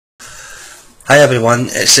Hi everyone,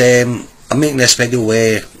 it's I'm making this video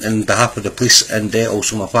on behalf of the police and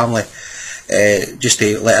also my family, just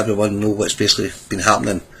to let everyone know what's basically been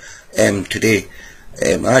happening today.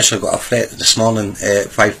 I actually got a threat this morning at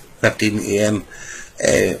 5:15 AM.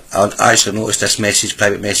 I actually noticed this message,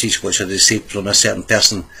 private message, which I received from a certain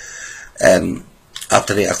person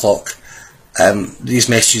after 8 o'clock. These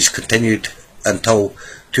messages continued until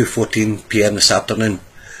 2:14 PM this afternoon.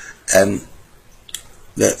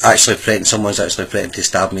 Someone's actually threatened to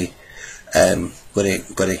stab me, going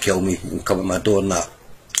to kill me and come at my door and that.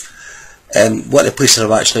 What the police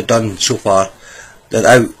have actually done so far,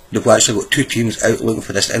 they've actually got two teams out looking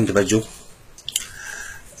for this individual,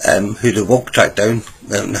 who they will track down.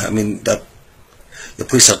 I mean, the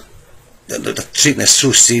police they're treating this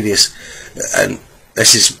so serious, and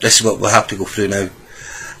this is what we'll have to go through now.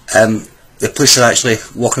 The police are actually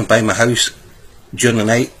walking by my house during the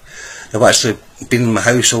night. They've actually been in my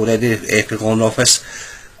house already, for Glenrothes.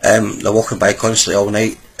 They're walking by constantly all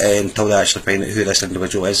night until they actually find out who this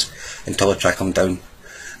individual is, until they track him down.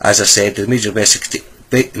 As I said, the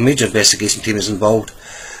major investigation team is involved,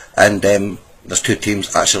 and there's two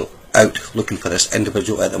teams actually out looking for this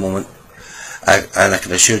individual at the moment. And I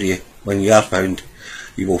can assure you, when you are found,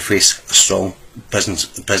 you will face a strong prison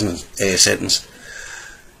sentence.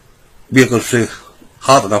 We are going through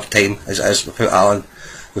hard enough time as it is without Allan,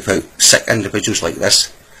 without sick individuals like this,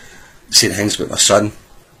 saying things about my son,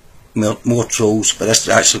 more trolls, but this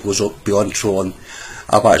actually goes up beyond trolling.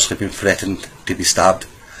 I've actually been threatened to be stabbed,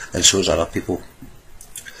 and so has other people.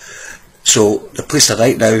 So the police are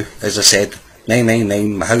right now, as I said,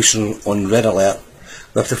 999, my house on red alert,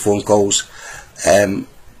 with the phone calls. No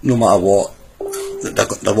matter what,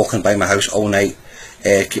 they're walking by my house all night,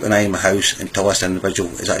 keep an eye on my house until this individual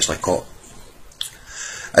is actually caught.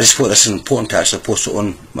 I just thought this is important to actually post it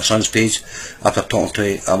on my son's page after talking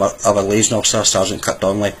to our liaison officer, Sergeant Kurt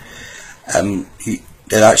Donnelly.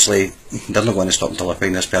 They're not going to stop until I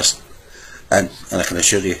find this person, and I can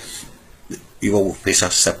assure you, you will face a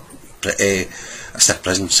stiff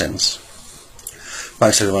prison sentence.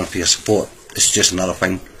 Thanks everyone for your support. It's just another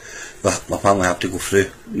thing my family have to go through.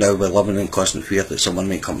 Now we're living in constant fear that someone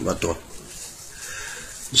may come to our door.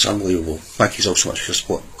 It's unbelievable. Thank you all so much for your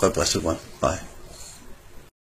support. God bless everyone. Bye.